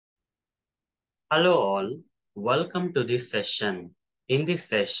Hello all, welcome to this session. In this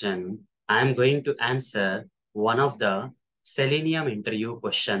session, I am going to answer one of the Selenium interview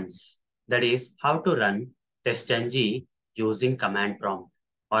questions. That is how to run testng using command prompt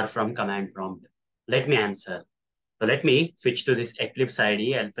or from command prompt. Let me answer. So let me switch to this Eclipse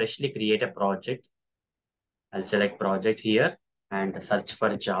IDE. I'll freshly create a project. I'll select project here and search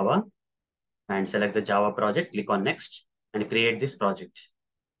for Java and select the Java project, click on next and create this project.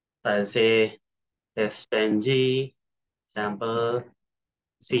 So I'll say testng sample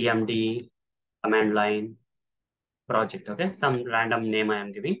cmd command line project. Okay, some random name I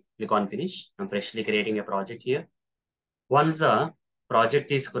am giving. Click on finish. I'm freshly creating a project here. Once the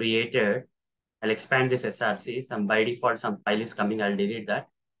project is created, I'll expand this src. Some by default some file is coming. I'll delete that,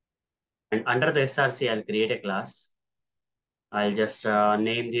 and under the src I'll create a class. I'll just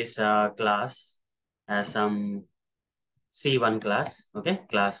name this class as some c1 class. Okay,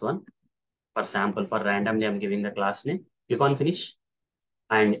 class 1. For sample, for randomly I'm giving the class name. Click on finish,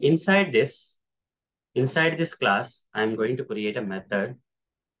 and inside this class, I'm going to create a method,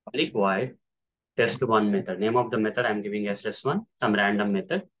 public void test1 method. Name of the method I'm giving as test1, some random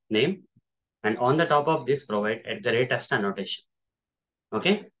method name. And on the top of this, provide @test annotation.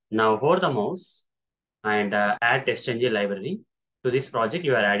 Okay. Now hold the mouse and add testng library. To this project,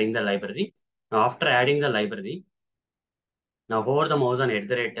 you are adding the library. Now after adding the library, now hold the mouse on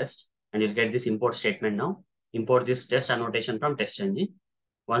 @test and you'll get this import statement now. Import this test annotation from testng.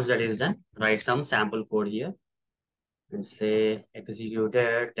 Once that is done, write some sample code here and say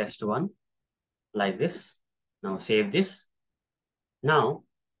executed test1 like this. Now save this. Now,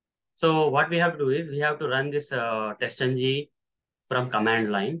 so what we have to do is we have to run this testng from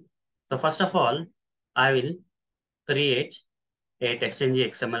command line. So first of all, I will create a testng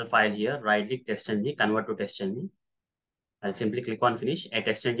XML file here, right click testng, convert to testng. I'll simply click on finish a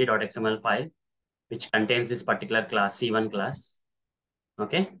testng.xml file, which contains this particular class, C1 class.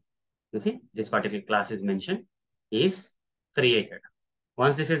 Okay. You see, this particular class is mentioned, is created.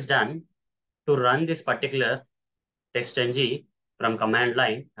 Once this is done, to run this particular testng from command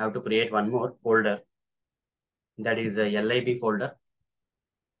line, I have to create one more folder. That is a lib folder.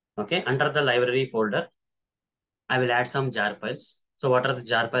 Okay, under the library folder, I will add some jar files. So what are the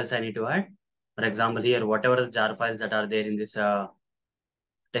jar files I need to add? For example, here, whatever the jar files that are there in this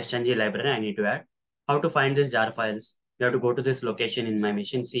testng library, I need to add. How to find these jar files? You have to go to this location in my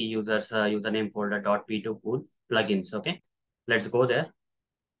machine, C users username folder .p2 pool plugins. Okay, let's go there.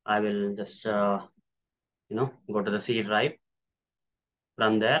 I will just go to the C drive.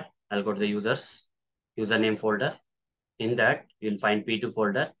 From there, I'll go to the users username folder. In that, you'll find P2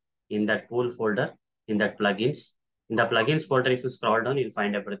 folder. In that pool folder, in that plugins. In the plugins folder, if you scroll down, you'll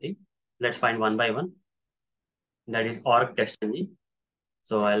find everything. Let's find one by one. That is org testng.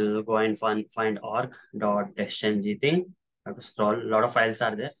 So I'll go and find org.testng thing. I have to scroll. A lot of files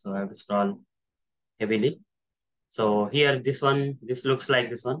are there, so I have to scroll heavily. So here, this looks like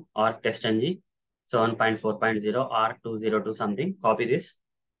this one, org testng. So 1.4.0 org202 something. Copy this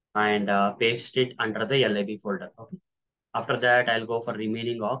and paste it under the lib folder. Okay. After that, I'll go for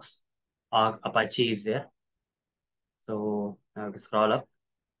remaining orgs. Org Apache is there. So I have to scroll up.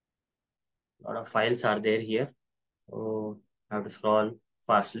 A lot of files are there here. So I have to scroll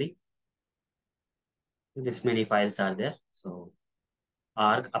fastly. This many files are there. So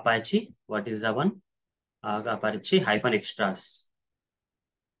arg Apache, what is the one? Arg Apache hyphen extras.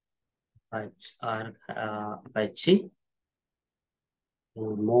 Arg Apache.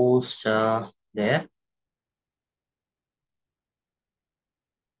 Most there.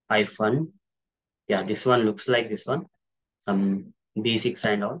 Hyphen. Yeah, this one looks like this one. Some B6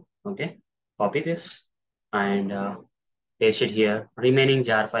 and all. Okay. Copy this and paste it here. Remaining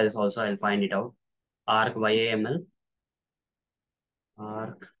jar files also I'll find it out. Arc YAML.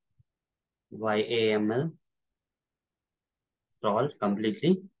 Arc YAML. Scroll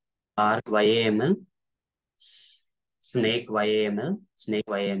completely. Arc YAML. Snake YAML. Snake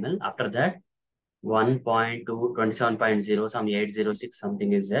YAML. After that, 1.2, 27.0, some 806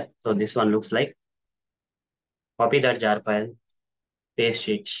 something is there. So this one looks like. Copy that jar file. Paste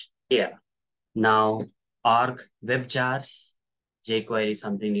it here. Now, arc webjars jQuery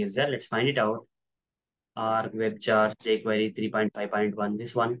something is there. Let's find it out. Arc webjars jQuery 3.5.1.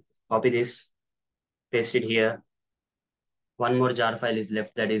 This one. Copy this. Paste it here. One more jar file is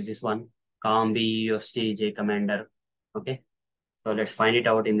left. That is this one. Com bust jcommander. Okay. So let's find it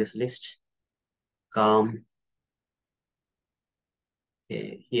out in this list. Com.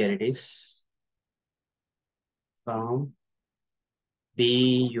 Okay, here it is. Com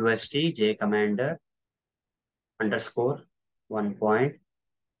bust jcommander underscore 1.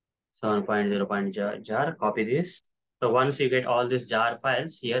 7.0.jar, copy this. So once you get all these jar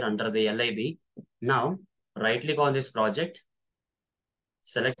files here under the lib, now right click on this project,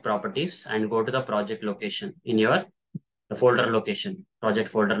 select properties and go to the project location in your the folder location, project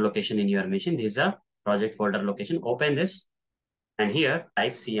folder location in your machine. This is a project folder location. Open this and here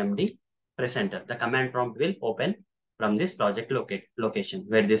type cmd, press enter. The command prompt will open from this project location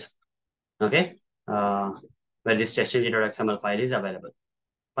where this, okay, uh, where this testng.xml file is available.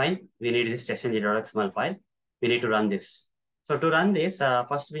 Fine, we need this testng.xml file. We need to run this. So to run this,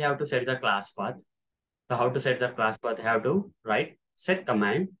 first we have to set the class path. So how to set the class path? I have to write set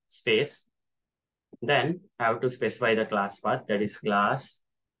command space, then have to specify the class path, that is class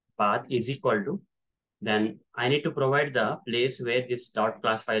path is equal to, then I need to provide the place where this dot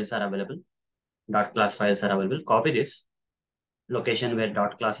class files are available. Dot class files are available. Copy this location where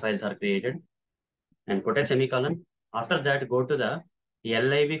dot class files are created and put a semicolon. After that, go to the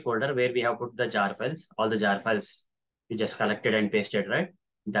lib folder where we have put the jar files, all the jar files we just collected and pasted, right?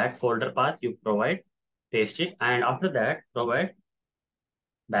 That folder path you provide, paste it, and after that, provide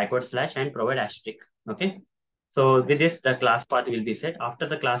backward slash and provide asterisk. Okay. So with this, the class path will be set. After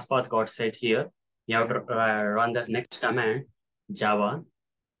the class path got set here, you have to run the next command, java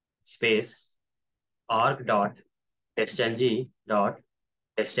space org dot testng dot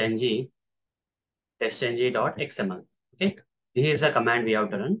testng testng.xml. Okay. This is a command we have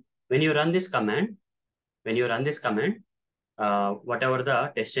to run. When you run this command, whatever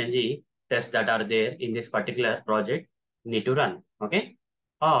the testng tests that are there in this particular project need to run. Okay.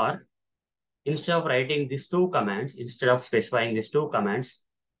 Or instead of writing these two commands, instead of specifying these two commands,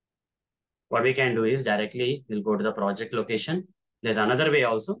 what we can do is directly we'll go to the project location. There's another way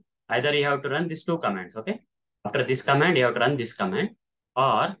also. Either you have to run these two commands, okay? After this command, you have to run this command,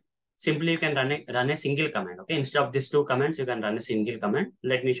 or simply you can run a single command, okay? Instead of these two commands, you can run a single command.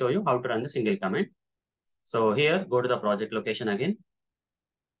 Let me show you how to run the single command. So here, go to the project location again.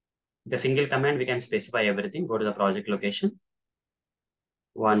 The single command, we can specify everything. Go to the project location.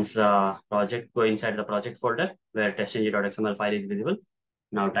 Once project, go inside the project folder where testng.xml file is visible.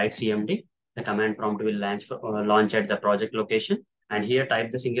 Now type cmd. The command prompt will launch at the project location. And here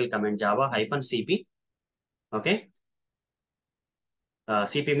type the single command java-cp. Okay.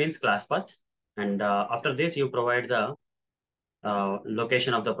 CP means class path. And after this, you provide the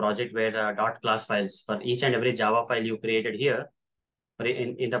location of the project where dot class files for each and every Java file you created here.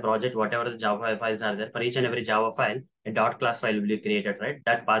 In the project, whatever the Java files are there, for each and every Java file, a dot class file will be created, right?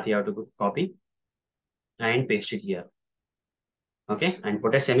 That path you have to copy and paste it here. Okay, and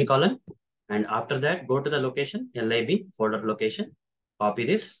put a semicolon. And after that, go to the location, lib folder location, copy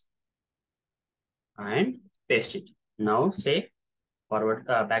this and paste it. Now say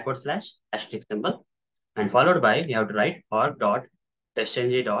backward slash asterisk symbol, and followed by you have to write org dot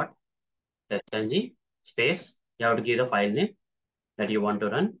testng space. You have to give the file name that you want to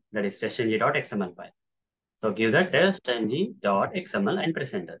run, that is testng.xml file. So give the testng.xml and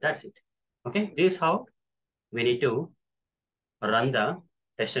press enter. That's it. Okay, this is how we need to run the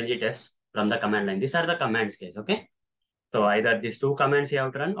testng test from the command line. These are the commands case. Okay. So either these two commands you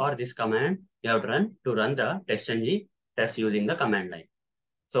have to run or this command you have to run the testng test using the command line.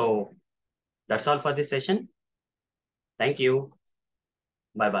 So that's all for this session. Thank you.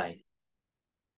 Bye-bye.